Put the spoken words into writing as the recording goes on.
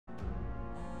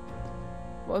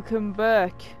Welcome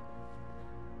back.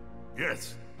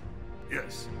 Yes.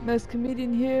 Yes. Masked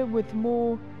Comedian here with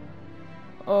more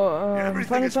Everything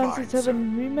Final is fine, Fantasy sir. VII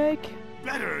Remake.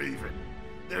 Better even.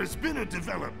 There's been a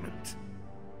development.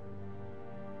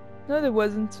 No, there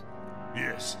wasn't.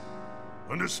 Yes.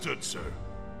 Understood, sir.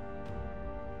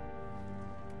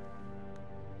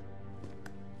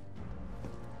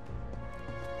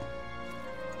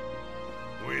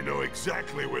 We know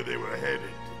exactly where they were headed.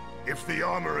 If the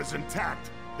armor is intact,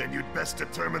 then you'd best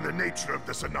determine the nature of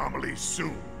this anomaly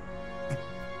soon.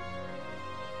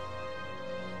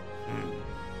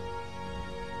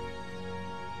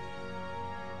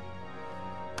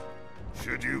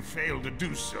 Should you fail to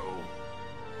do so,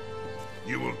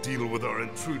 you will deal with our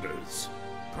intruders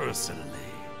personally.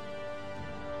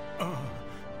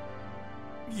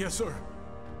 Yes, sir.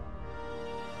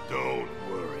 Don't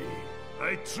worry.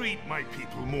 I treat my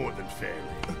people more than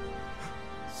fairly.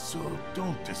 So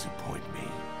don't disappoint me.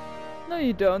 No,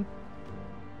 you don't.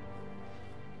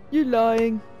 You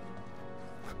lying.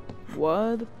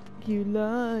 Why the fuck you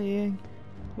lying?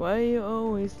 Why you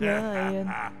always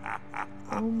lying?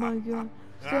 Oh my god,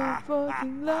 stop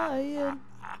fucking lying.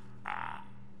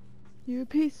 You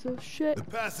piece of shit. The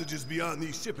passage is beyond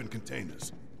these shipping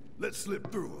containers. Let's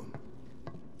slip through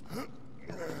them.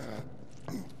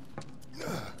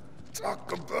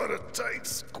 Talk about a tight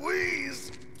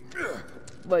squeeze.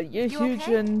 But you're huge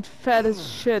okay? and fat as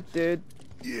shit, dude.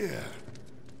 Yeah.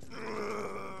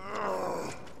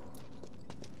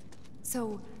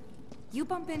 So, you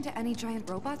bump into any giant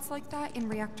robots like that in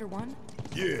Reactor 1?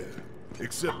 Yeah.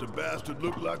 Except the bastard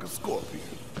looked like a scorpion.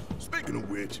 Speaking of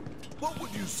which, what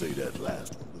would you say that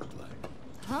last one looked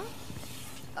like?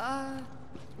 Huh?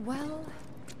 Well...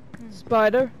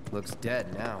 Spider. Looks dead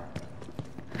now.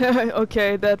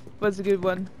 Okay, that was a good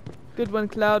one. Good one,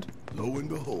 Cloud. Lo and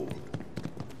behold.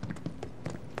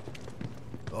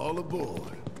 All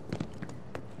aboard.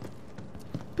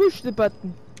 Push the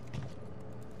button.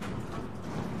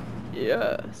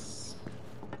 Yes.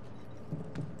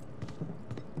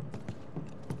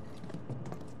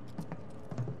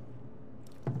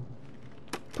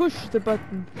 Push the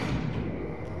button.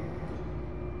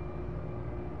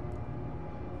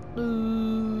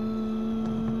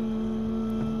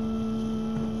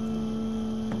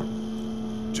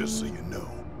 Just so you know,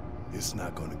 it's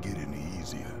not gonna get any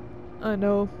easier. I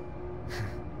know.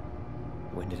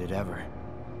 When did it ever?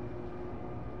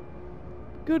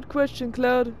 Good question,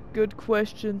 Cloud. Good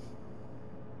question.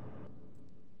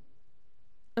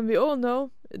 And we all know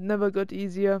it never got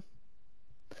easier.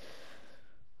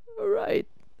 Alright.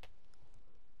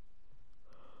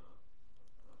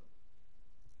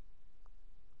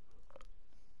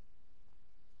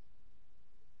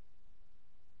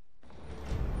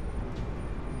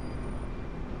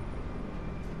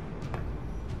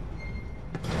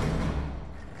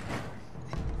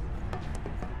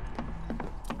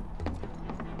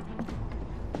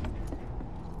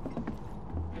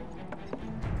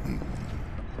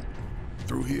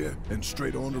 Through here and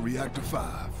straight on to Reactor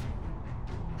 5.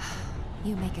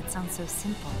 You make it sound so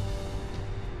simple.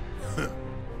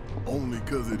 Only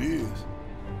 'cause it is.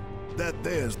 That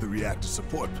there's the reactor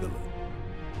support pillar.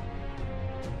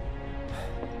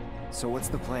 So what's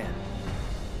the plan?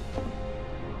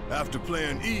 After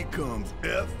plan E comes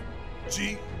F,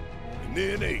 G, and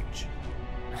then H.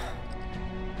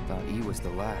 Thought E was the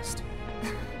last.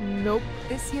 Nope.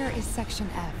 This here is Section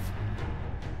F.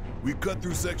 We cut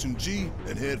through section G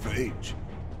and head for H.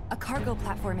 A cargo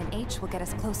platform in H will get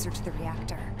us closer to the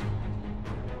reactor.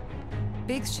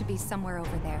 Biggs should be somewhere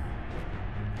over there.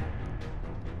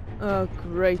 Oh,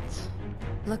 great.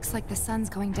 Looks like the sun's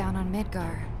going down on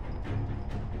Midgar.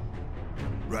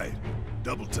 Right.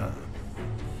 Double time.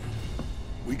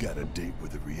 We got a date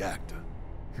with the reactor.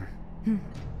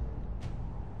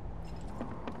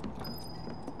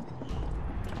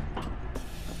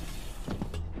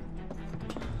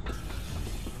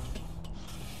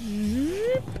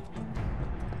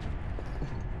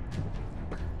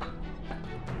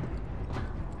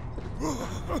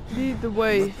 Lead the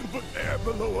way. Nothing but air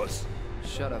below us.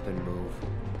 Shut up and move.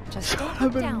 Just don't Up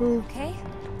look and down, move. okay?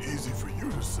 Easy for you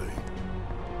to say.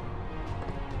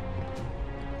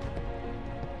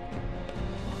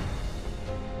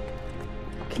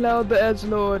 Cloud the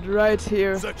Edgelord right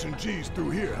here. Section G's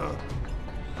through here, huh?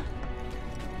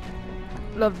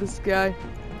 Love this guy.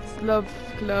 Just love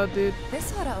Cloud, dude.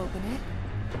 This ought to open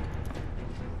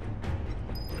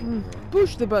it.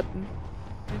 Push the button.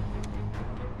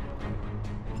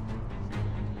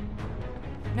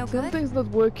 No good? Something's not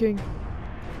working.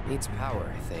 Needs power,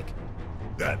 I think.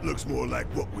 That looks more like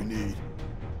what we need.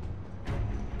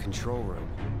 Control room.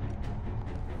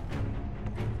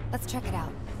 Let's check it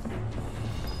out.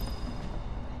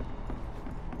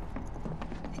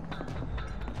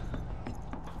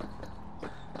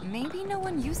 Maybe no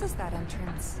one uses that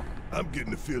entrance. I'm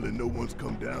getting the feeling no one's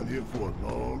come down here for a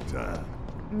long time.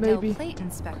 Maybe. No plate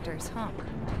inspectors, huh?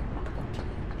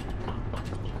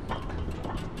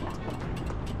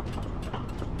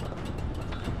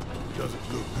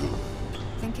 Doesn't look good.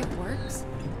 Think it works?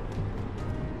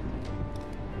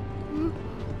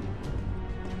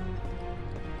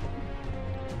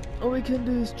 All we can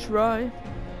do is try.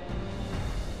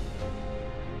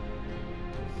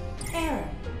 Error.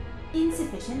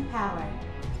 Insufficient power.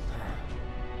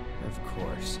 Of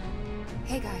course.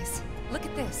 Hey guys, look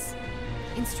at this.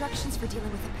 Instructions for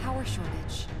dealing with a power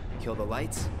shortage. Kill the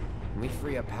lights, and we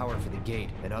free up power for the gate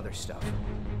and other stuff.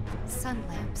 Sun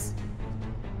lamps.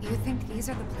 You think these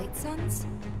are the plate suns?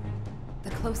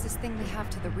 The closest thing we have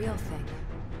to the real thing.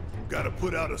 Gotta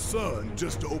put out a sun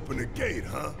just to open the gate,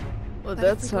 huh? Well, But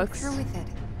that if we sucks. go through with it,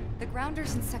 the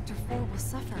grounders in Sector 4 will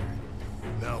suffer.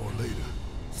 An hour later,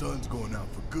 sun's going out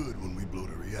for good when we blow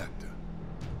the reactor.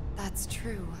 That's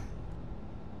true.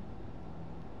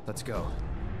 Let's go.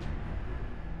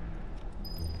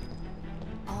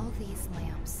 All these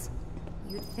lamps.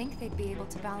 You'd think they'd be able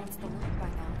to balance the load by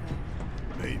now,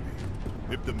 though. Maybe.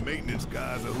 If the maintenance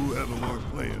guys or whoever weren't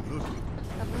playing hooky.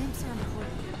 The lamps are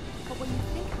important, but when you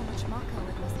think how much Mako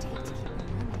it must take to keep them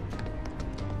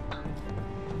running.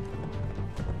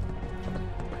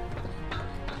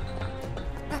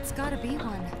 That's gotta be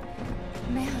one.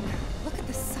 Man, look at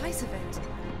the size of it.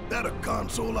 That a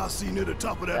console I see near the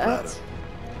top of that That? ladder.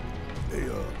 They,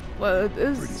 Well, it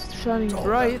is pretty shining tall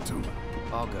bright. ladder, too.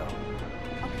 I'll go. Okay,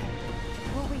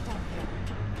 we'll wait down here.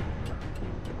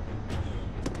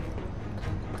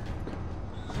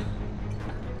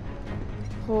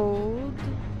 Hold.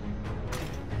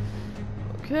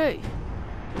 Okay.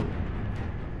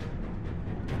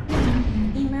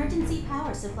 Emergency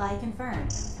power supply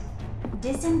confirmed.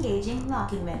 Disengaging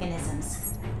locking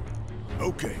mechanisms.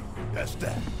 Okay, that's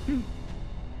that.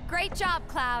 Great job,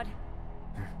 Cloud.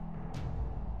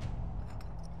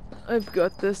 I've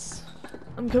got this.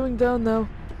 I'm coming down now.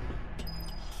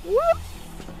 Whoop!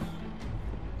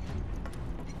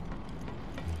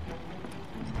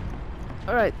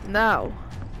 Alright, now.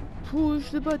 Push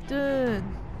the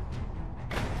button.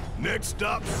 Next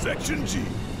stop, Section G.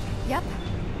 Yep,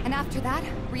 and after that,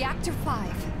 Reactor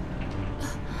 5.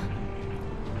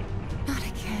 Not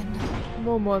again.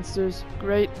 More monsters.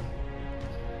 Great.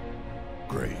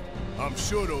 Great. I'm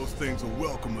sure those things will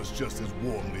welcome us just as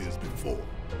warmly as before.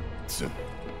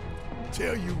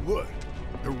 Tell you what,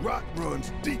 the rot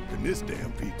runs deep in this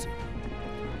damn pizza.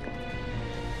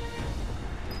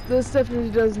 This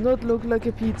definitely does not look like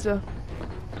a pizza.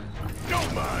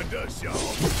 Don't mind us, y'all.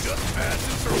 Just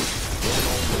passing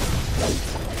through.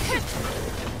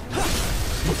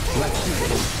 Let's do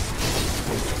this.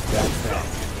 That's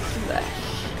that.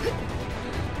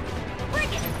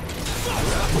 Bring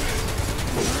it!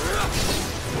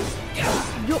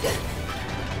 Yup.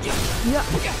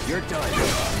 Yeah. You're done.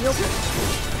 Yup.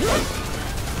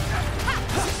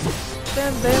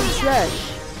 Bam, bam,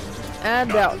 slash.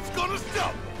 And out. Nothing's gonna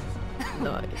stop.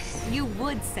 Nice. You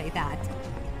would say that.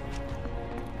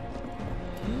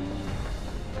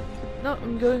 No,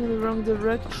 I'm going in the wrong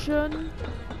direction.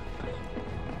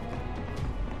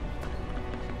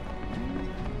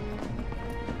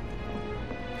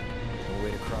 No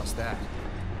way to cross that.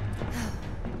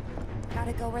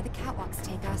 Gotta go where the catwalks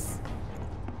take us.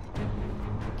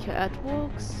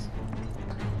 Catwalks?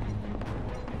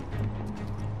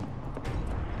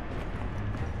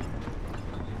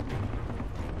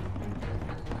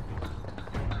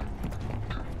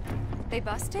 They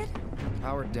busted?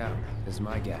 Powered down, is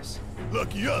my guess.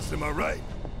 Lucky us, am I right?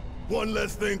 One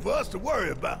less thing for us to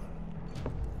worry about.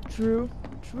 True.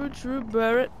 True, true,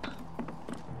 Barrett.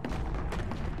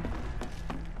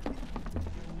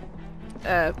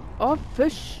 Oh,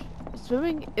 fish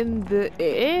swimming in the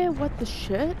air? What the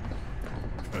shit?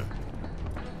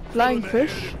 Flying Filling the air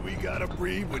fish? that we gotta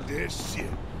breathe with their shit.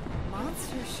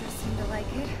 Monsters sure seem to like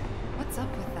it. What's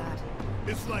up with that?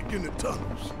 It's like in the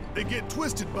tunnels. They get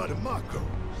twisted by the Mako,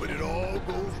 but it all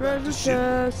goes back Treasure to shit.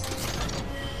 chest.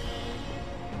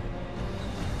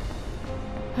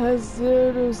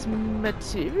 Hazardous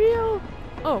material?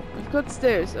 Oh, we've got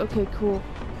stairs. Okay, cool.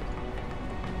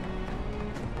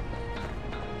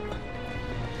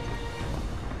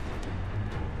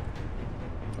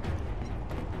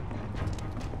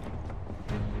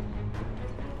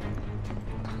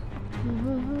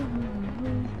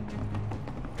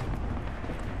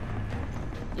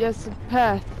 Yes, a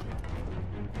path.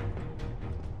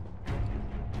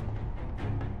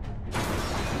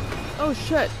 Oh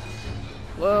shit.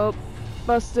 Well,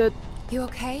 busted. You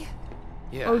okay?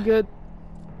 Yeah. Oh good.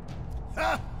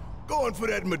 Ha! Going for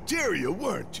that materia,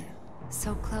 weren't you?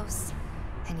 So close,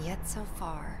 and yet so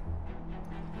far.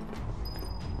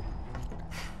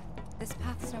 This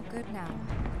path's no good now.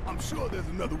 I'm sure there's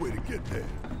another way to get there.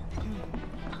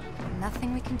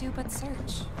 Nothing we can do but search.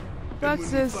 And when we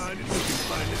Praxis. find it, we can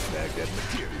finally snag that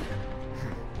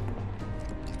materia.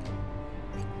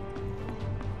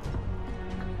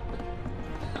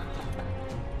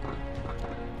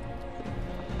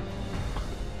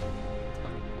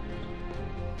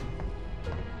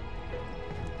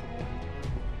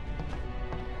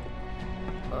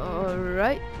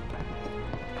 Alright.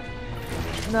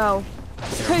 Now,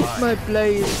 take my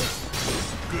blade.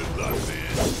 Good luck, man.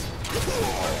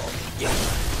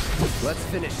 Let's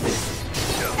finish this.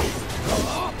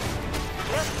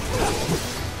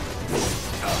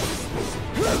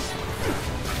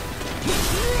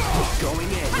 Going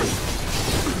in.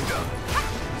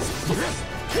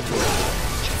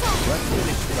 Let's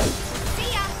finish this.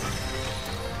 See ya!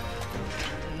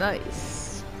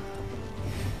 Nice.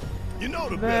 You know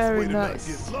the Very best way to nice.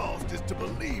 not get lost is to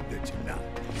believe that you're not.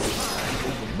 Mind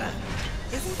over matter.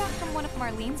 Isn't that from one of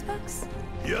Marlene's books?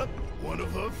 Yep, one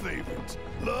of her favorites.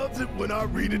 Loves it when I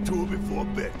read it to her before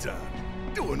bedtime.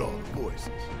 Doing all the voices.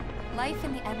 Life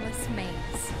in the Endless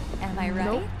Maze. Am I right?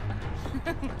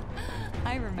 Nope.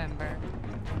 I remember.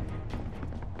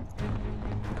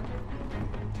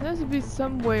 There has to be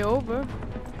some way over.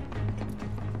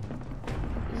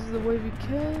 This is the way we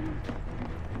can.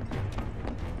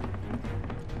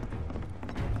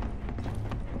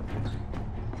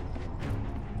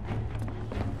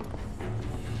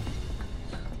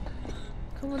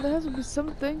 Come on, there has to be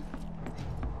something.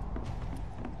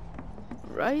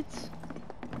 Right?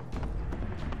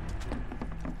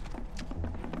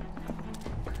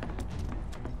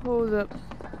 Hold up.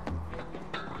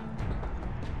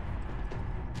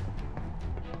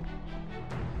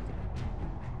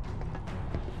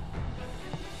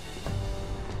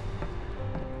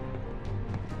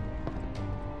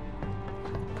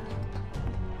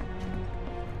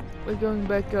 We're going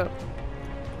back up.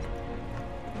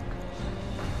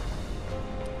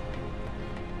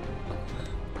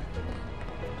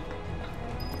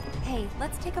 Hey,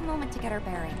 let's take a moment to get our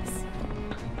bearings.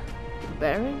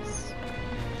 Bearings?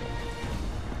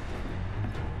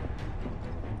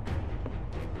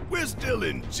 We're still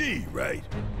in G, right?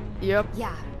 Yep.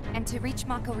 Yeah, and to reach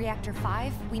Mako Reactor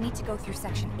 5, we need to go through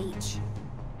Section H.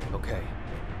 Okay.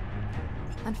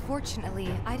 Unfortunately,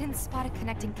 I didn't spot a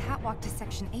connecting catwalk to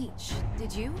Section H.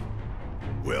 Did you?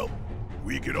 Well,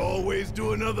 we could always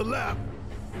do another lap.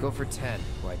 Go for 10,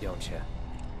 why don't you?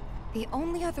 The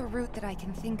only other route that I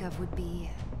can think of would be...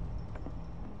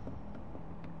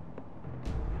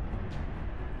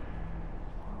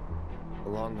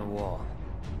 Along the wall.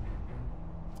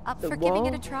 Up The for giving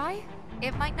it wall? a try?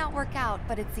 It might not work out,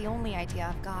 but it's the only idea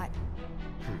I've got.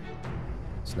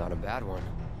 It's not a bad one.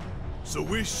 So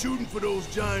we're shooting for those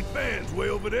giant fans way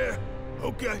over there?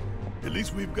 Okay. At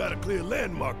least we've got a clear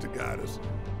landmark to guide us.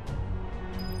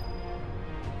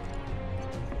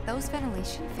 Those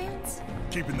ventilation fans?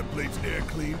 Keeping the plate's air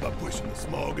clean by pushing the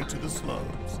smog into the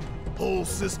slums. Whole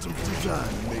system's designed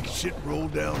to make shit roll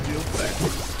downhill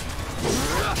fast.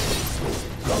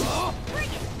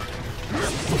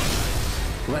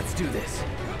 Let's do this.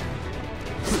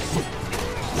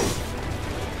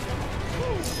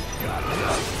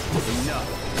 Enough.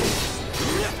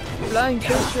 Flying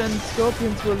fish and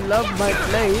scorpions will love my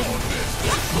blade.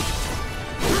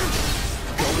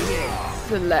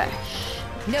 Slash.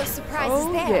 No surprises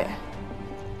Oh there. yeah.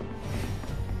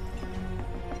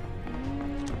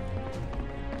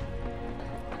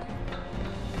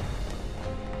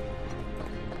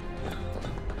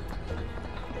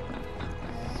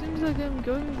 Seems like I'm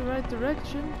going in the right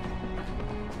direction.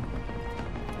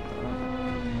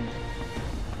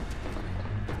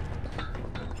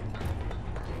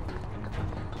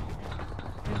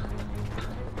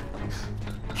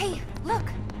 Hey, look!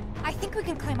 I think we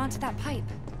can climb onto that pipe.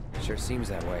 Sure seems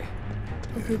that way.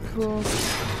 Okay, cool.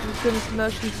 We're gonna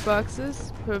smash these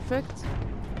boxes. Perfect.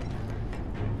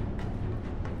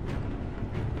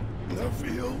 No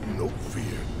fear, no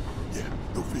fear. Yeah,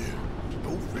 no fear.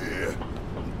 No fear.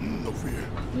 No fear.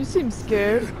 You seem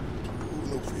scared.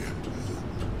 No fear.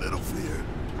 Little fear.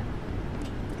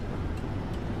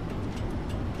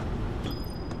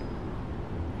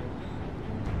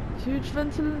 Huge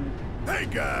ventil. Hey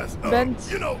guys, Vent.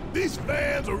 you know, these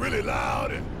fans are really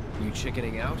loud and You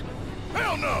chickening out?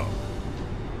 hell no!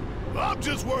 I'm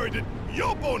just worried that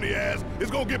your pony ass is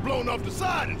gonna get blown off the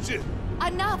side and shit.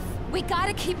 Enough! We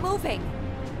gotta keep moving!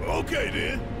 Okay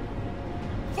then.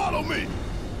 Follow me.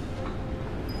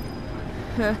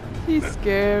 He's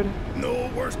scared. No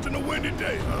worse than a windy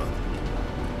day, huh?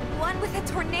 One with a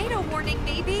tornado warning,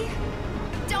 maybe?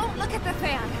 Don't look at the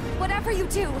fan, whatever you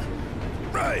do.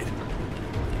 Right.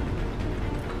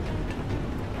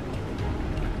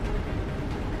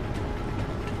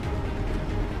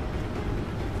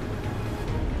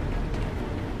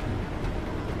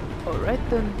 Alright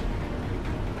then.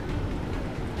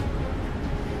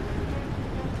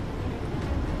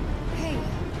 Hey,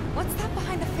 what's that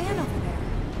behind the fan over there?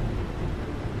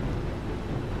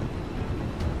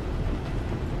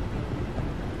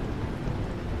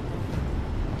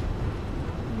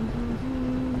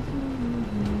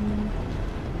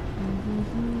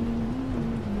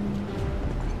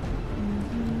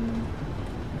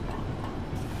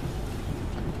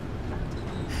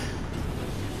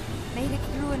 Made it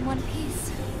through in one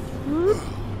piece.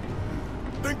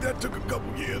 Think that took a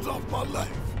couple years off my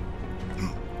life.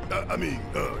 I mean,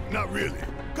 not really.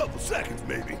 Couple seconds,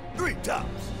 maybe. 3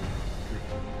 tops.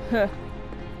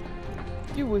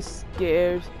 You were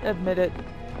scared. Admit it.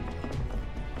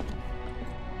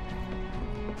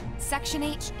 Section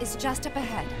H is just up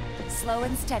ahead. Slow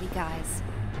and steady, guys.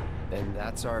 And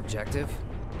that's our objective?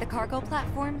 The cargo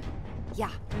platform?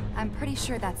 Yeah, I'm pretty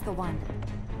sure that's the one.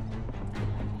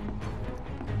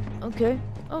 Okay.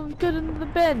 Oh, we got into the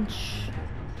bench.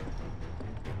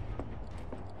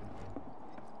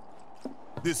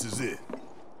 This is it.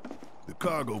 The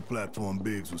cargo platform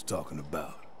Biggs was talking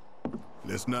about.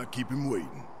 Let's not keep him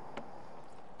waiting.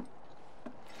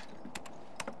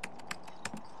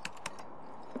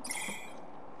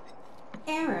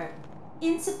 Error.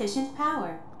 Insufficient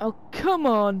power. Oh, come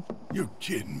on. You're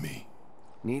kidding me.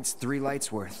 Needs 3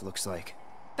 lights worth, looks like.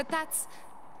 But that's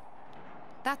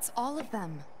all of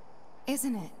them,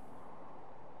 isn't it?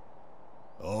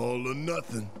 All or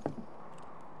nothing.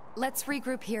 Let's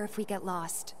regroup here if we get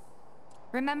lost.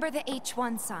 Remember the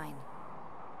H1 sign.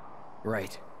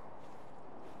 Right.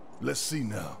 Let's see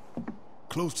now.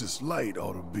 Closest light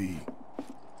ought to be...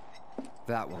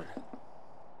 That one.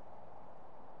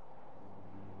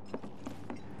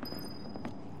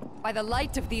 By the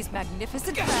light of these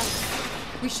magnificent lamps,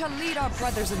 we shall lead our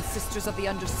brothers and sisters of the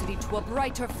Undercity to a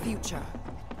brighter future.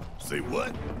 Say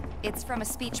what? It's from a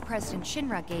speech President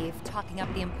Shinra gave, talking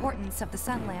up the importance of the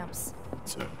sun lamps.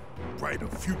 Brighter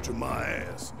future my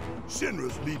ass.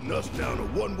 Shinra's leading us down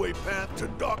a one-way path to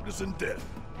darkness and death.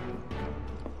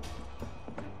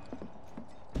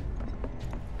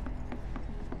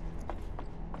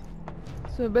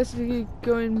 So basically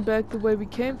going back the way we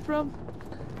came from?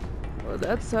 Well,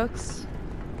 that sucks.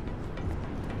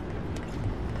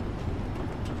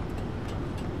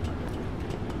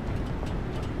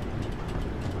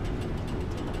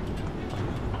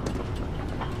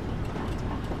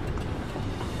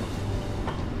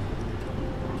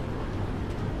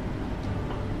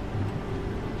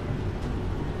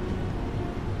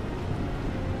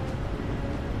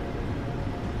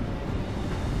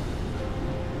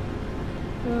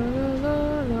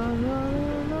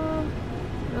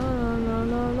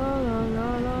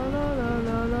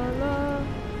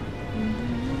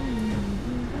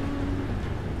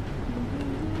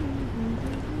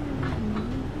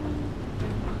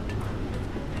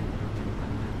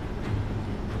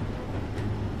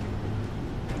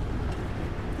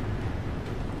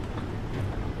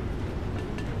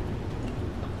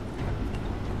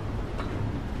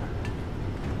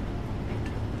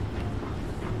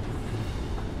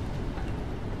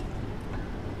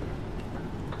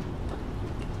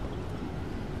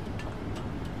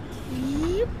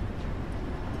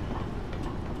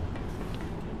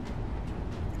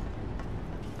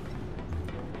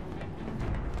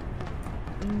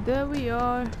 And there we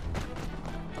are.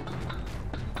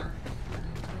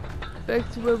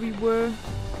 Back to where we were.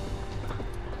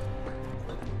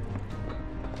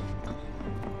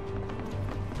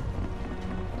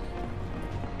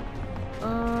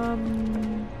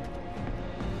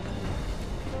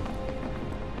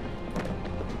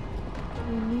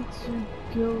 We need to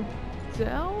go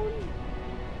down?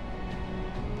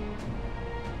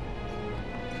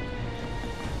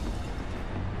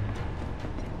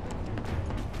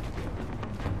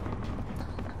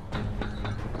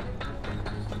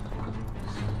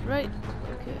 Right,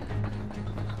 okay.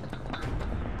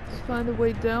 Let's find a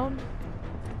way down.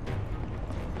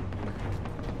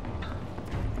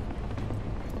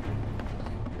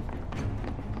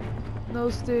 No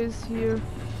stairs here.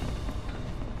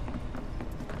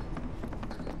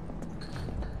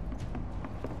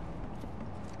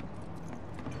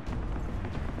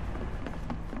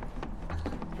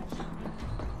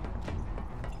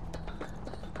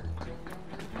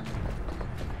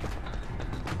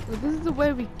 So this is the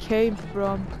way we came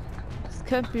from. This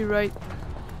can't be right.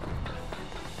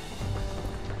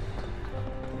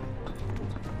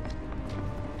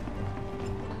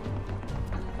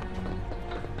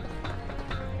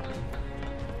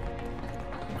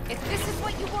 If this is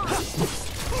what you want,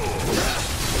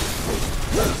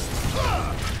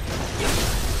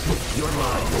 You're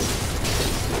mine.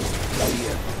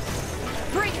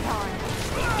 bring it on!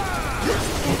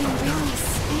 Getting really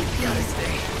sleepy.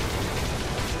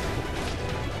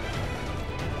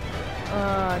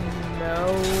 No.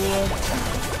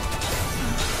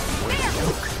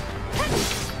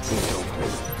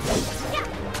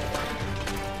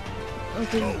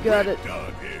 Okay, got it.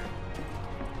 Done here.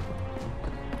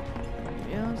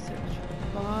 Yeah, section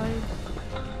 5.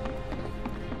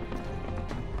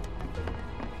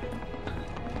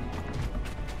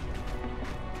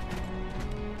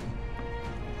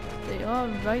 They are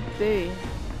right there.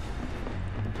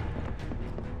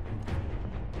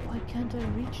 Why can't I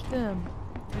reach them?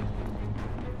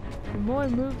 The more I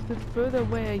move, the further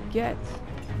away I get.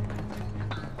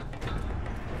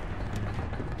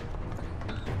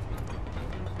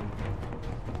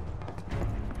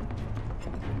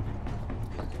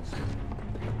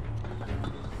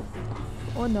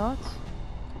 Or not.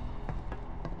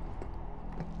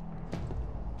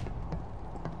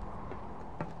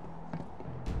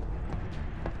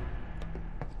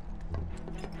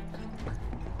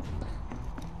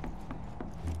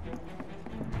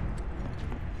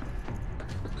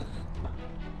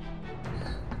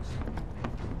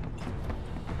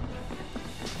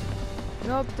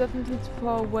 Nope, definitely too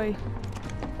far away.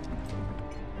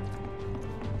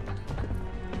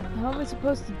 How am I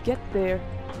supposed to get there?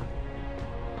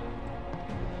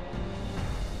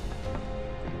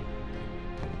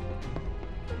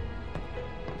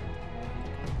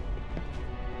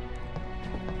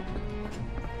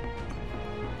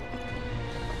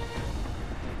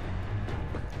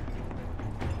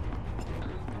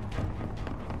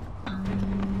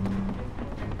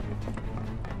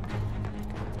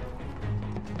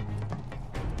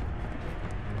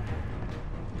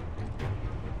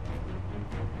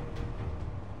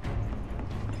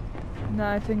 No,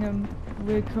 I think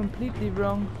we're completely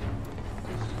wrong.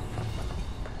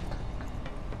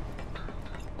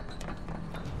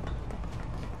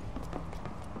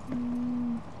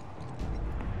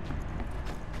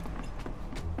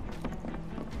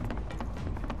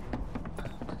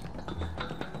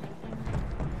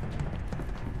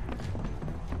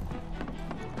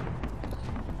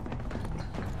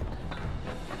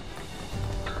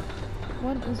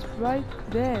 One is right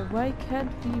there. Why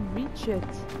can't we reach it?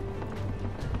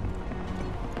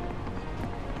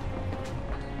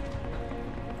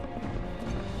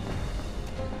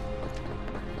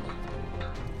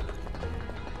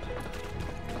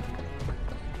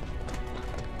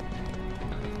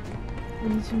 We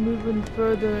need to move in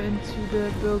further into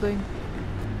the building.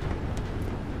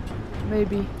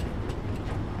 Maybe.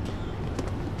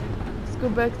 Let's go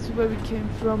back to where we came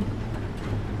from.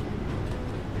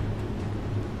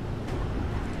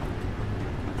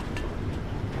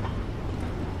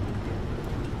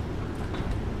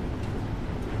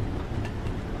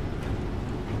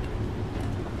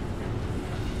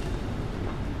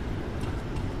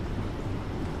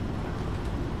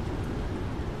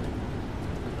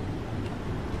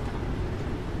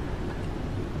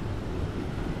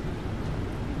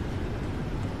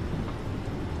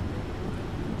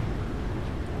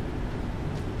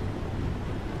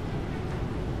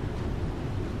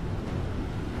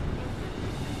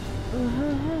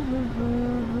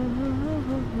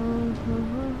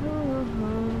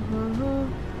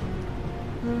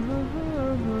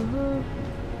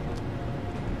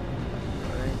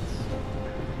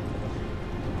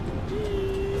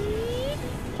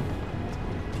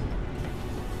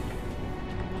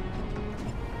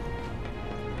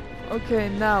 Okay,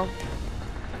 now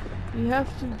we have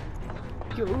to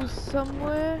go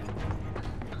somewhere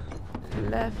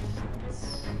left.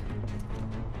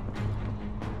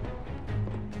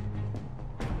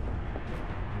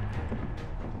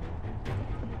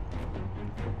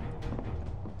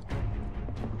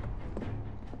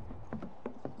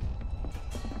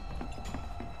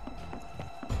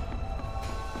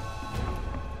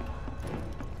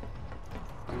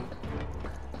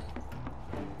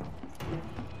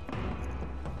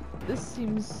 This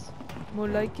seems more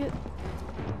like it.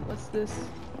 What's this?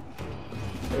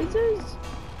 Lasers?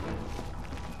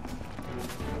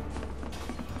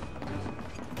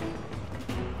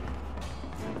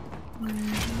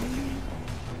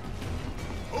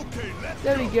 Okay, let's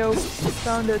There we go.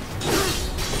 Found it.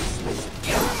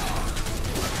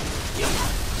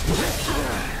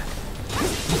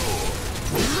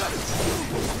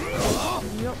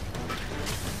 Yep.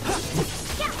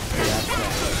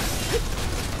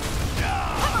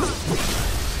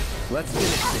 Let's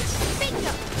finish this.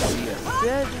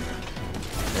 Dead.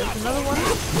 There's another one.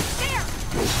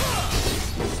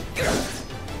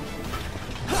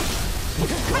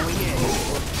 Going in.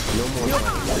 No more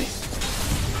running.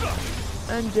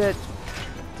 And dead.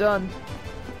 Done.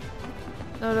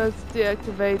 Now let's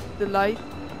deactivate the light.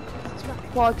 It's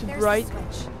far too bright.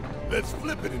 Let's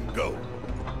flip it and go.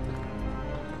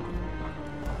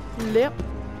 Flip.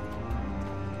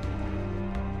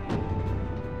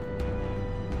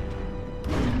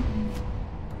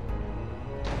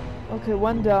 Okay,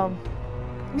 one down.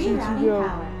 Rerouting go.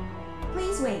 power.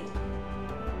 Please wait.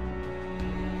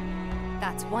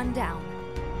 That's one down.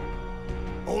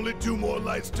 Only 2 more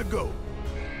lights to go.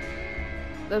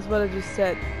 That's what I just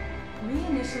said.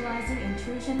 Reinitializing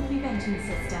intrusion prevention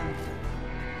system.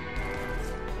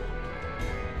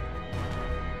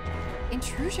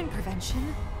 Intrusion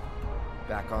prevention?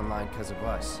 Back online because of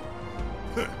us.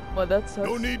 Well, that sucks.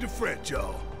 No need to fret,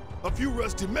 y'all. A few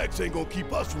rusty mechs ain't gonna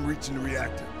keep us from reaching the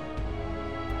reactor.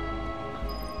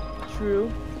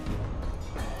 True.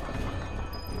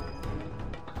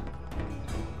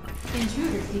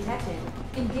 Intruders detected.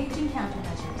 Engaging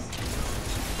countermeasures.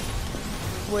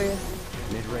 Where?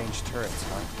 Mid-range turrets,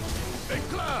 huh? Hey,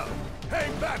 Cloud!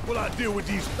 Hang back while I deal with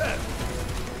these pests.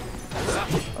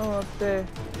 Oh, up there.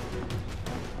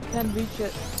 Can't reach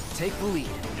it. Take the lead.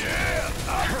 Yeah,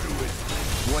 I'll do it.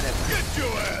 Whatever. Get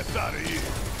your ass out of here.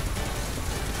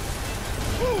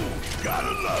 Ooh,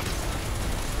 gotta love it.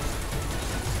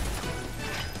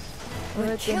 We're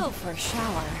Alright then. killed for a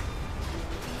shower.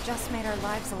 Just made our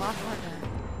lives a lot harder.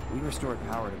 We restored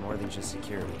power to more than just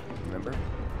security, remember?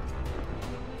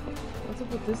 What's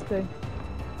up with this thing?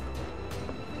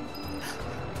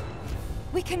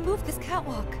 We can move this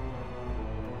catwalk.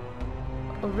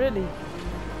 Oh, really?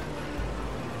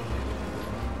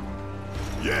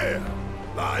 Yeah,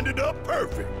 lined it up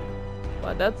perfect.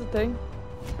 Wow, that's a thing.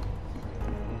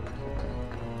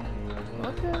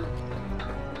 Okay.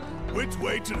 Which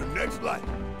way to the next light?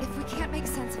 If we can't make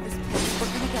sense of this place,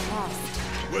 we're gonna get lost.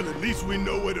 Well, at least we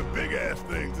know where the big-ass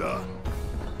things are.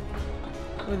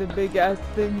 Where the big ass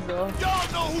things are.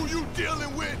 Y'all know who you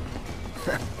dealing with?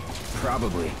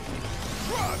 Probably.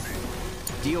 Try me.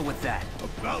 Deal with that.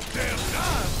 About damn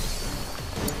time.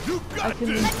 You I got can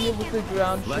this. deal with the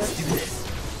ground Let's shit. do this.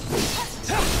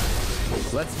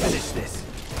 Let's finish this.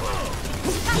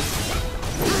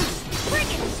 Bring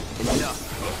it! Enough.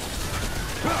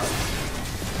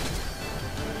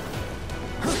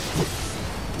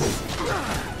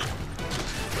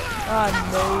 Ah,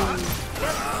 no.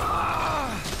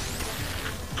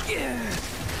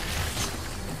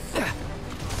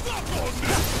 Fuck on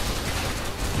this.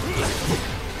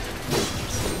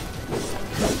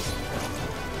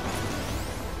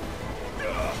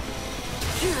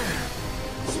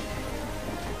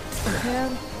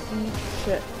 Can't see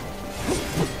shit.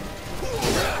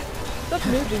 Stop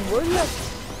moving, will ya?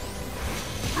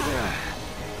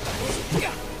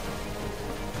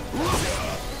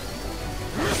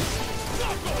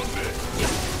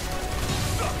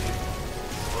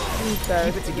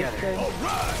 Keep it together. All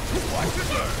right, watch it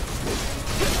learn.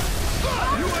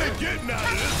 You ain't getting out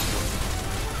of this.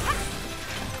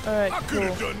 Alright, I could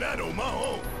have cool. done that on my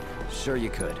own. Sure you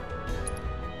could.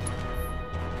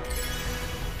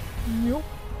 Nope.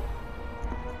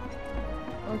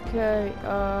 Okay,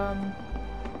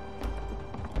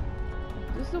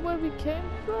 this is where we came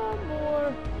from,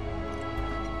 or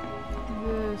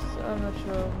this? I'm not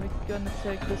sure. We're gonna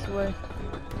take this way.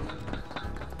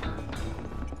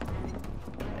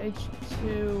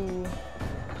 H2.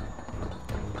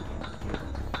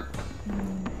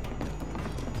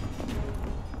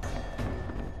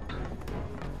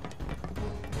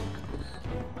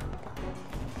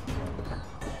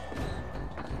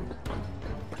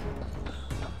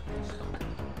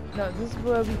 No, this is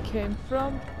where we came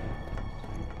from.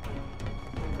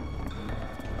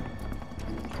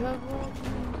 Cover.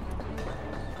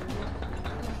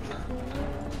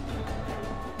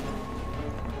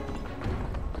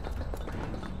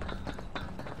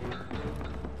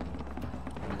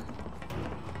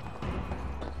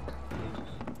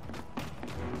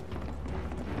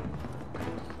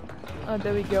 Oh,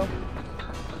 there we go.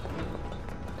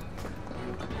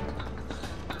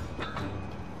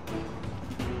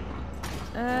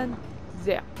 And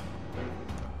there.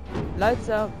 Lights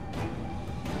out.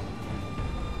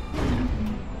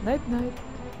 Night night.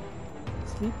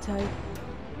 Sleep tight.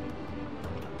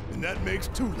 And that makes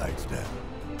 2 lights down.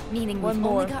 Meaning One we've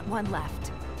more. only got one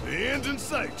left. The end's in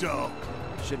sight, y'all.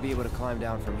 Should be able to climb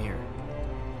down from here.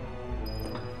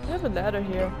 We have a ladder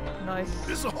here. Nice.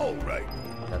 This a hole, right?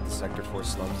 Got the Sector 4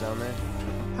 slums down there?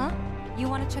 Huh? You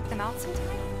want to check them out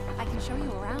sometime? I can show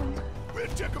you around. We'll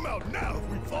check them out now if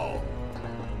we fall.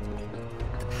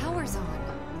 The power's on.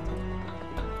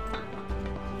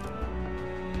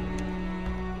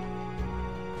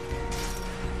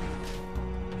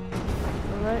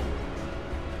 Alright.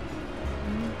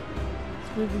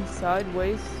 It's moving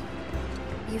sideways.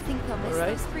 You think they'll miss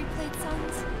Alright. those 3 plate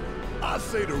suns? I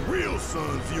say the real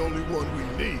sun's the only one we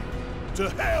need. To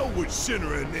hell with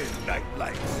shimmering in night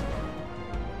lights.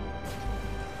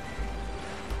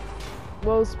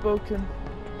 Well spoken.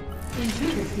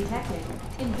 Intruders detected.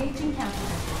 Engaging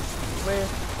countermeasures. Where?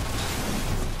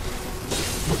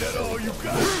 Is that all you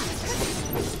got?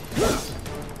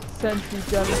 Sentry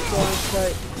damage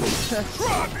prototype.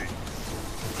 Try me!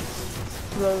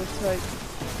 Prototype.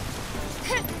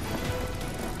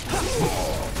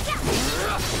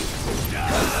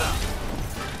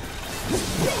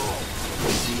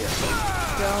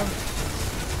 Down.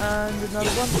 And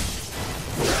another one.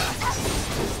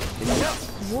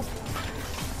 Whoop.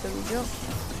 There we go.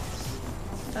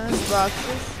 And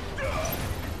boxes.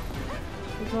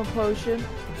 There's no potion.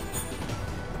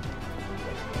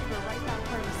 We're right back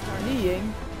where we started. Kneeing.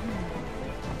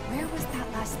 Where was that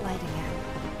last lighting at?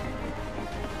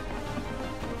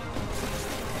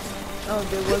 Oh,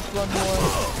 there was one more.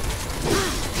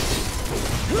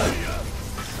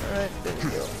 Alright, there we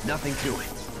go. Nothing to it.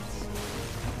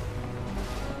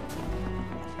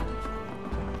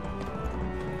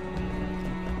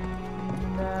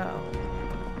 Now.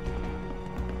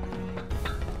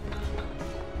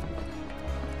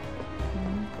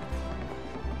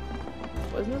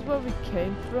 Wasn't this where we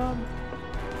came from?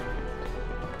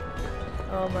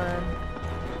 Oh man.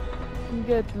 You can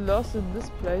get lost in this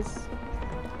place.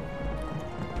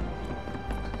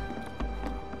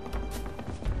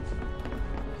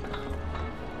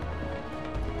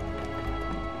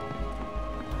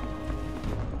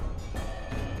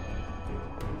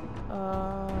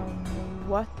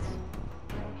 What?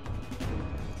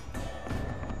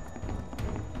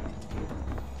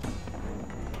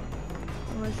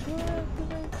 Am I sure I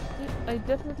activated? I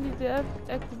definitely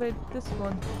deactivate this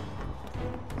one.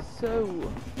 So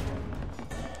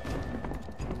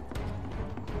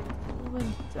we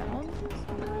went down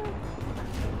somewhere?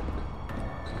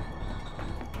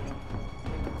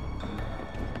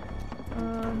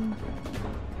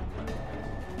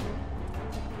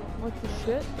 What the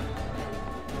shit?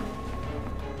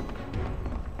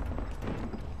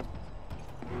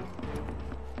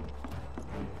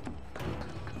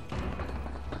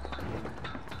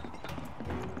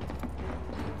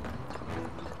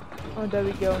 Oh, there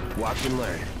we go. Watch and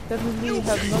learn. Definitely have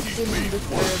not been in this area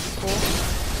before.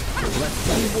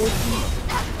 Let's We will see.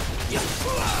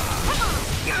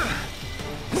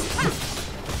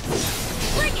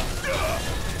 Bring it!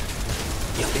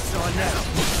 It's on now.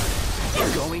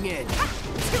 We're going in.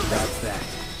 That's that.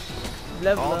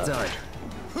 Level All up. done.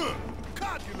 Huh.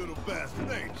 Cocky little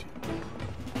bastard, ain't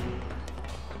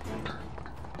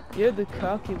you? You're the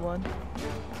cocky one.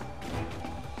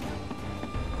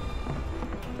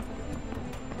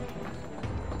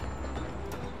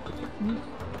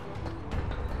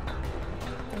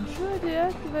 I'm sure I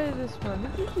deactivated this one.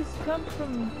 Did you just come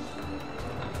from...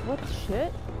 What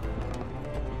shit?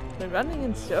 They're running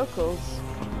in circles.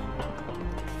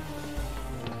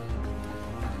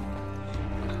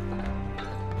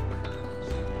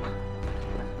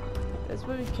 That's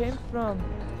where we came from.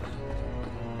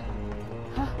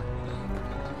 Huh.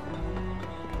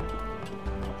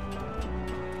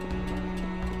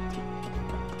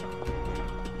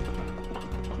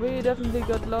 We definitely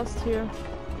got lost here.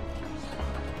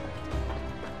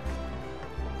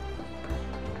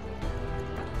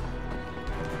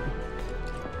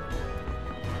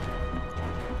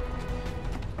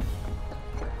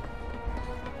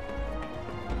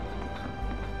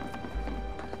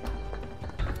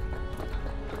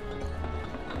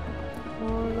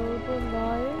 Follow the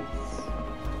lights.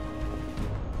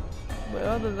 Where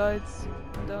are the lights?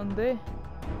 Down there.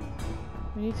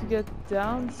 We need to get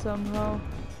down somehow.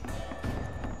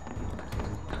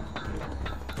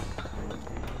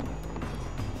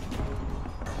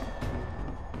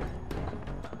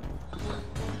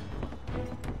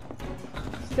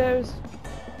 Stairs.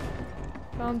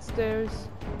 Found stairs.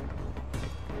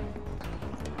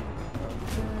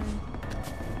 Okay.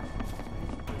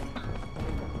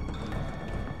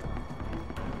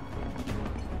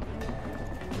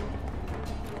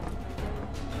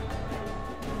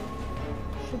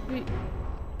 Should be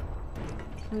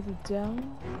further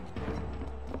down.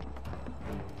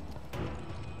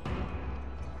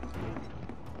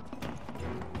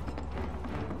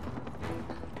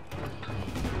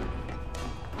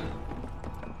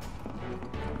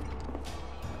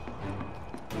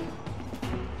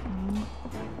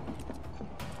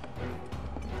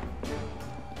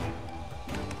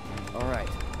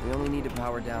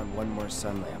 power down one more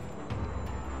sun lamp.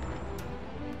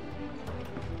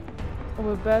 Oh,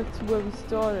 we're back to where we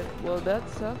started. Well, that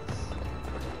sucks.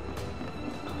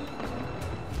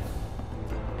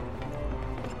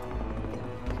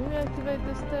 Can we activate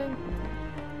this thing?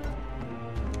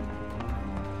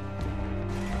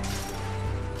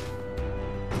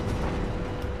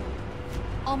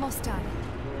 Almost done.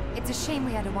 It's a shame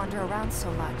we had to wander around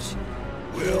so much.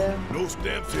 Well, Yeah. no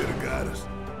stamps here to guide us.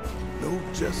 No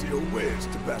Jesse or Wedge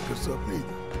to back us up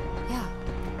neither. Yeah.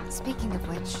 Speaking of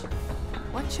which,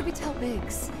 what should we tell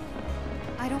Biggs?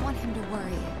 I don't want him to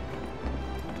worry.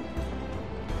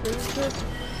 This is it.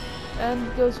 And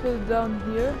it goes further down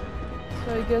here.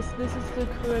 So I guess this is the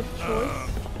correct choice.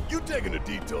 You taking a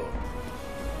detour?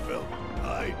 Well,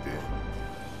 I did.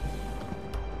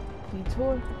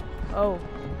 Detour. Oh.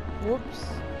 Whoops.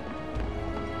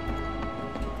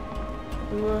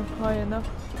 We were high enough.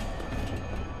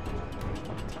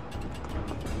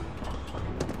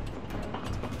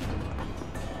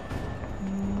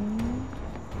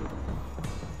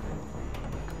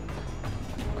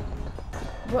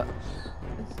 What?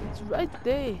 It's right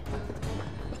there.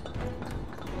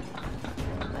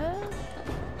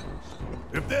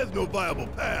 If there's no viable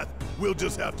path, we'll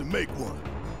just have to make one.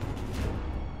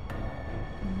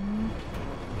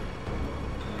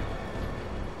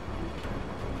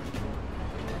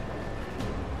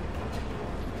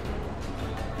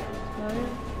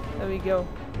 There we go.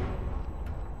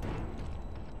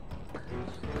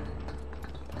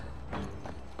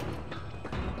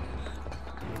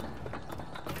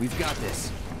 We've got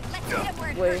this. Let's get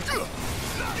word. Wait. Shut up.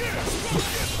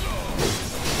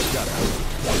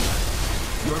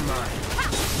 You're mine.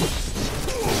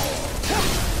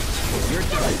 You're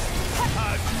done.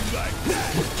 How'd you like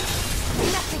that?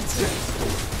 Nothing to it.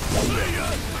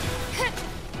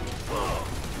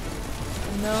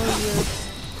 Now you're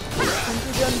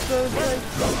simply gun throws like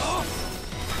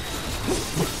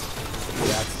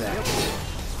That's that.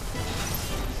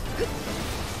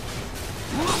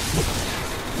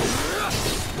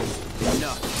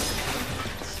 Enough.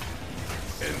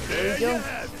 And there you you go.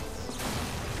 have it.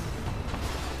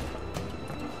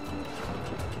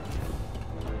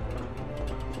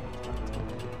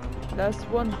 last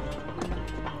one.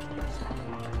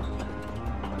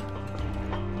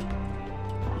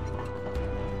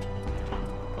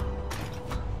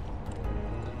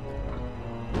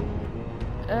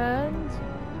 And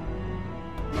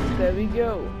there we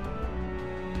go.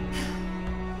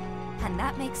 And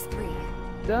that makes 3.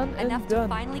 Done and Enough to done.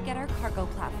 finally get our cargo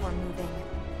platform moving.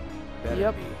 Better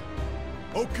Yep.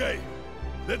 be. Okay,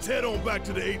 let's head on back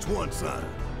to the H1 sign.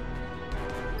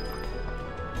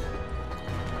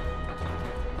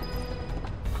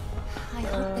 I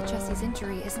hope that Jessie's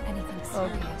injury isn't anything Oh,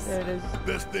 serious. there it is.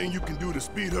 Best thing you can do to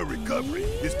speed her recovery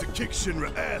is to kick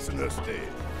Shinra ass in her stead.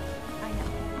 I know.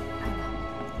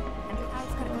 And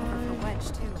Al's gotta cover for Wedge,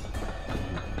 too.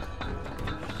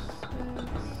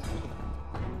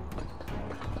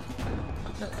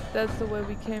 No, that's the way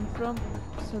we came from,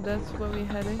 so that's where we're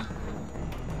heading.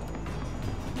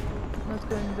 Not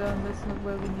going down, that's not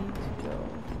where we need to go.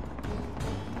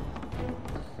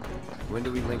 When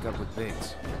do we link up with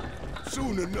Biggs?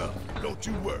 Soon enough, don't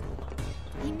you worry.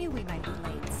 He knew we might be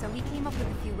late, so he came up with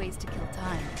a few ways to kill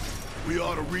time. We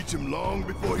ought to reach him long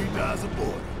before he dies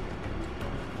aboard.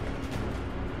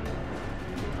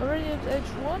 Already at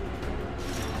H1?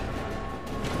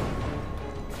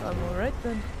 I'm alright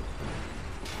then.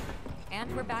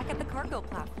 And we're back at the cargo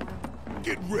platform.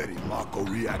 Get ready, Mako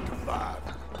Reactor 5.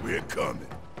 We're coming.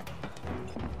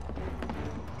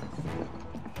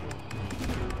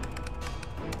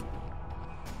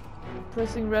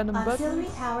 Pressing random Auxiliary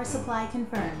buttons. power supply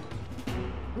confirmed.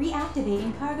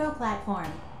 Reactivating cargo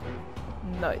platform.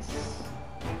 Nice.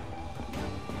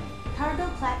 Cargo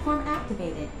platform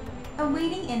activated.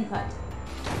 Awaiting input.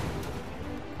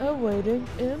 Awaiting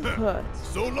input.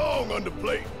 So long,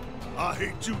 underplate. I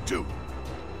hate you too.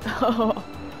 Oh,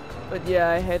 but yeah,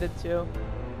 I hate it too.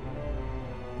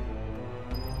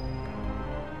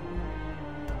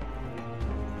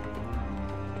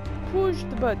 Push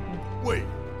the button. Wait,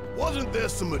 wasn't there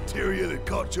some materia that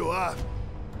caught your eye?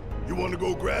 You want to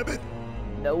go grab it?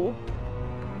 No.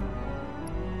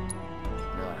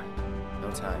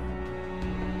 No time.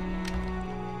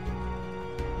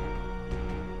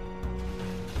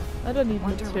 I don't need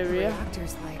Wonder what the materia.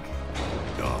 reactor's like.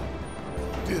 Dark,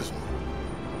 dismal.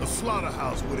 A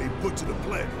slaughterhouse where they butcher the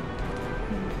planet.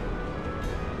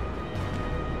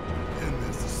 And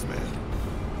there's the smell.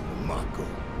 Mako,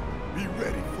 be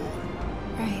ready for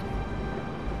it. Right.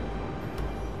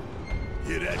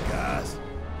 Hear that, guys?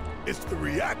 It's the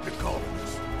reactor calling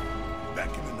us.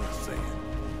 cracking in the sand.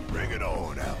 Bring it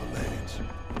on, Avalanche.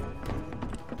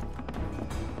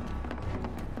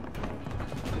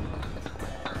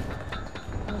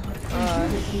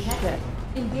 Shit.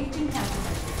 Engaging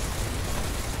countermeasures.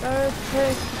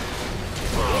 Take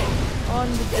on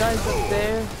the guys up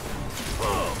there.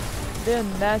 They're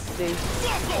nasty.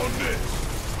 Suck on this!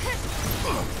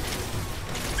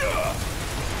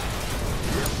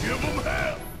 Give them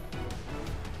hell!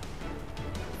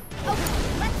 Okay,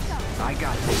 let's go. I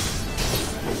got this.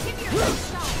 Give me your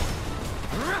best shot.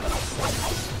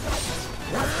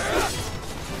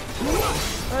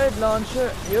 Alright, launcher,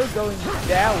 you're going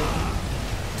down.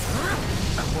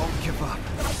 I won't give up.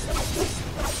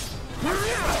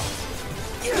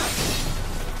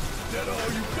 That all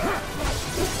you got?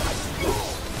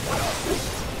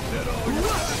 That all you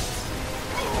got?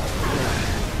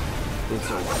 It's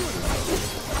over.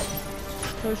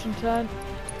 Potion time.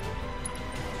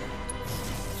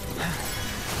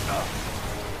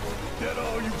 That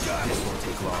all you got? This won't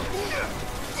take long.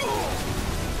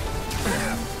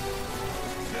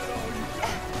 That all you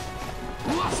got?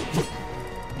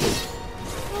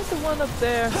 What's the one up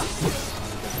there?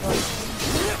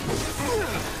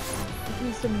 Give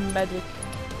me some magic.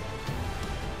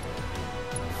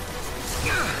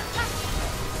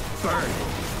 Burn.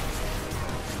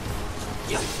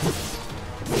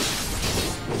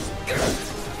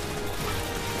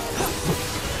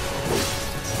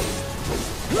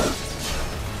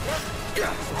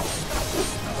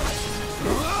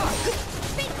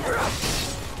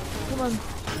 Come on.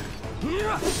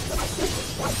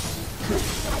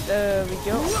 There we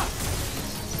go.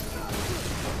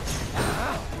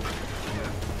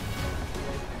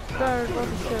 Bird, what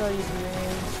the shit are you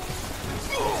doing?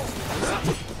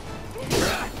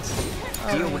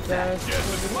 Deal with that.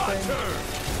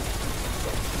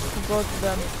 Both of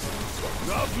them.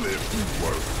 I've lived through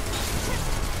worse.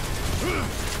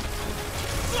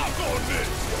 Suck on this!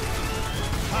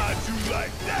 How'd you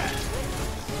like that?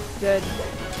 Dead.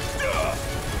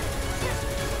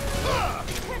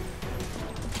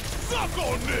 Suck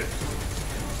on this!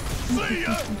 See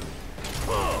ya!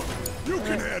 You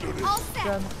can handle this. All set.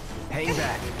 Done. Hang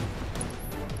back.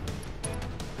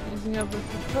 Using up with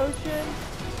the potion.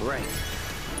 Right.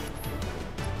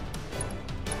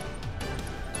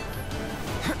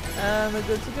 And we're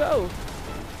good to go.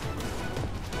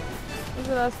 What's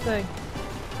the last thing?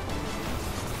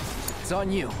 It's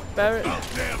on you. Barrett. About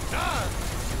damn time!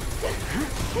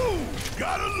 Ooh,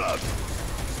 gotta love it!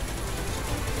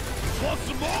 Want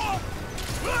some more?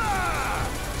 Ah!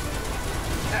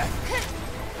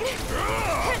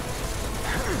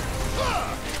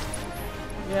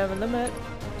 We have a limit.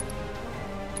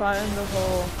 Find the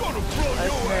hole. Gonna blow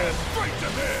Nice your name. ass straight to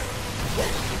hell!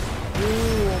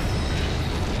 Ooh.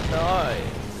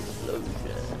 Nice.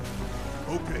 Explosion.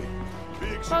 Okay,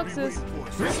 Big should Boxes. be waiting for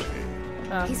us up ahead.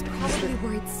 Ah. He's probably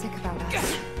worried sick about us.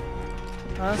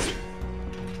 Huh?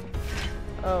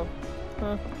 Oh.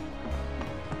 Huh.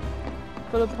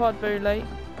 Pull apart very late.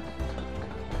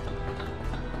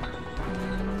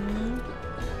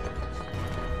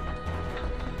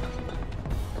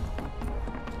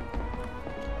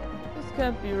 This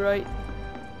can't be right.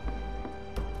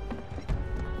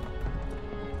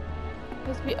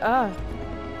 Must be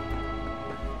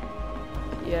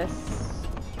yes.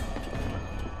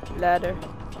 Ladder.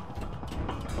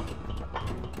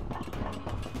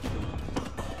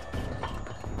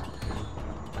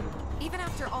 Even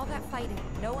after all that fighting,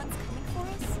 no one's coming for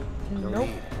us? No Nope.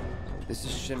 need. This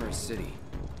is Shimmer City.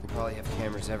 We probably have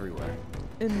cameras everywhere.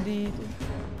 Indeed.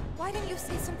 Why didn't you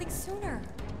say something sooner?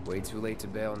 Way too late to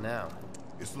bail now.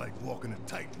 It's like walking a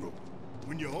tightrope.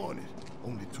 When you're on it,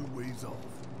 only 2 ways off.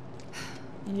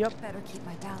 Yep. Better keep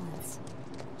my balance.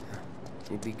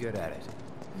 You'd be good at it.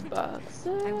 Boxes.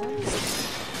 I won't.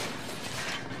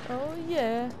 Oh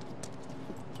yeah.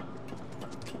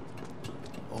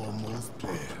 Almost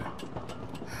there.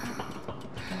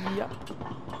 Yep.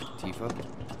 Tifa?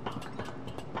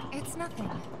 It's nothing.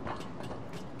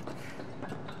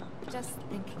 Just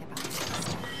thinking about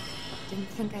it. Didn't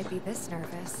think I'd be this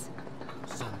nervous.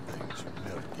 Some things you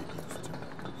never get used to.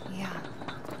 Yeah.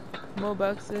 More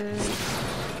boxes.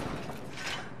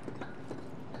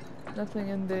 Nothing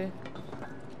in there.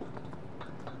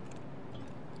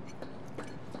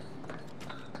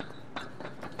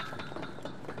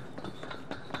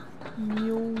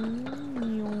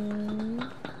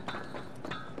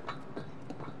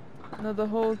 Another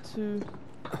hole to...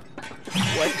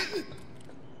 What?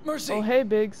 Mercy! Oh, hey,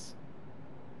 Biggs.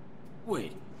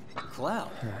 Wait,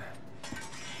 Cloud.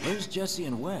 Where's Jesse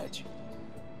and Wedge?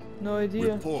 No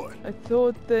idea. Report. I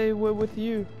thought they were with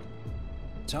you.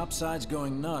 Topside's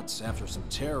going nuts after some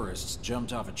terrorists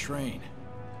jumped off a train.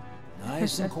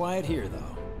 Nice and quiet here,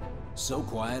 though. So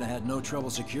quiet I had no trouble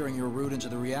securing your route into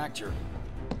the reactor.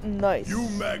 Nice. You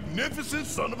magnificent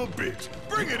son of a bitch!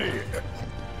 Bring it in!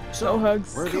 So,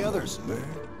 hugs. Where are the others? Man,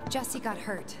 Jesse got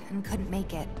hurt and couldn't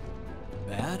make it.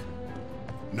 Bad?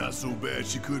 not so bad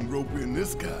she couldn't rope in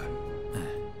this guy.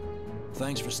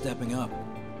 Thanks for stepping up.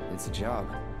 It's a job.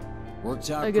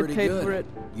 Worked out I get pretty paid good. for it.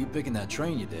 You picking that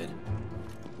train you did.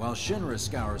 While Shinra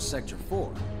scours Sector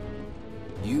 4,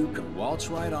 you can waltz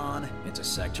right on into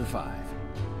Sector 5.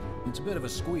 It's a bit of a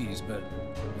squeeze, but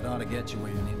it ought to get you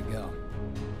where you need to go.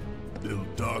 Little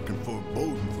dark and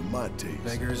foreboding for my taste.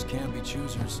 Beggars can be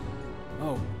choosers.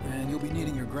 Oh, and you'll be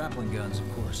needing your grappling guns,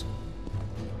 of course.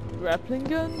 Grappling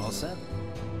guns? All set?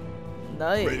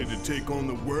 Nice. Ready to take on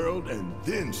the world and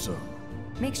then some.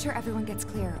 Make sure everyone gets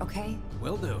clear, okay?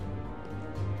 Will do.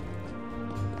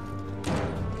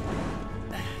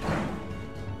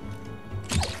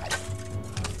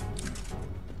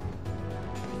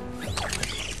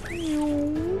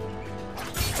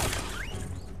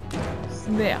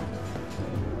 Snap.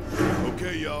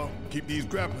 Okay, y'all. Keep these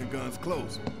grappling guns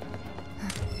close.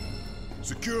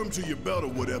 Secure them to your belt or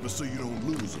whatever so you don't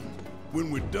lose them. When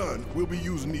we're done, we'll be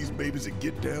using these babies to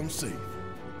get down safe.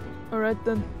 Alright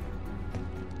then.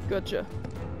 Gotcha.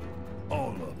 All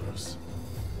of us.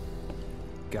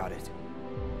 Got it.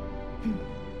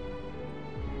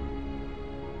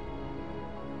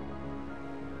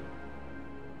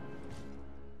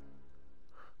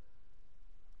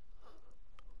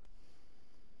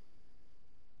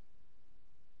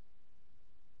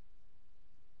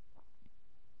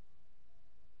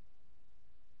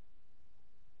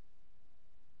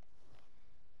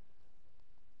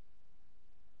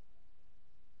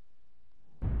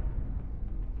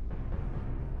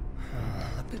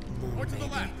 More to the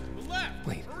left! The left!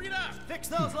 Wait. Hurry it up! Fix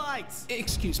those lights!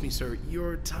 Excuse me, sir.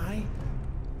 Your tie?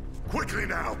 Quickly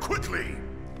now, quickly!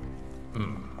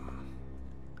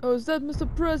 Oh, is that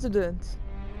Mr. President?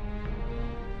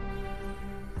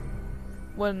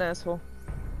 What an asshole.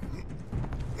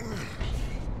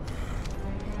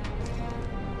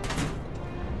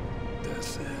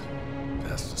 That's it.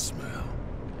 That's the smell.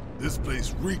 This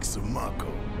place reeks of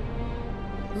Mako.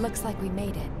 Looks like we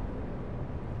made it.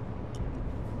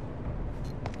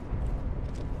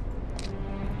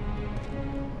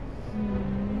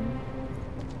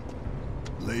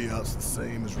 Layout's the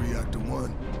same as Reactor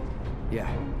 1.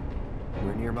 Yeah.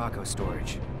 We're near Mako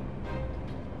storage.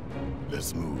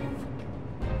 Let's move.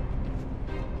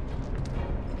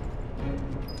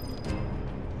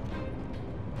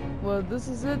 Well, this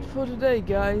is it for today,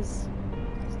 guys.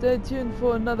 Stay tuned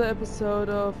for another episode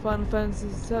of Final Fantasy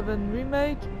VII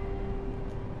Remake.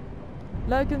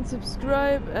 Like and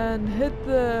subscribe and hit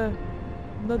the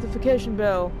notification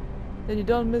bell, then you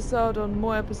don't miss out on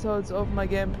more episodes of my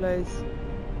gameplays.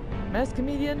 Masked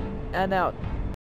Comedian, and out.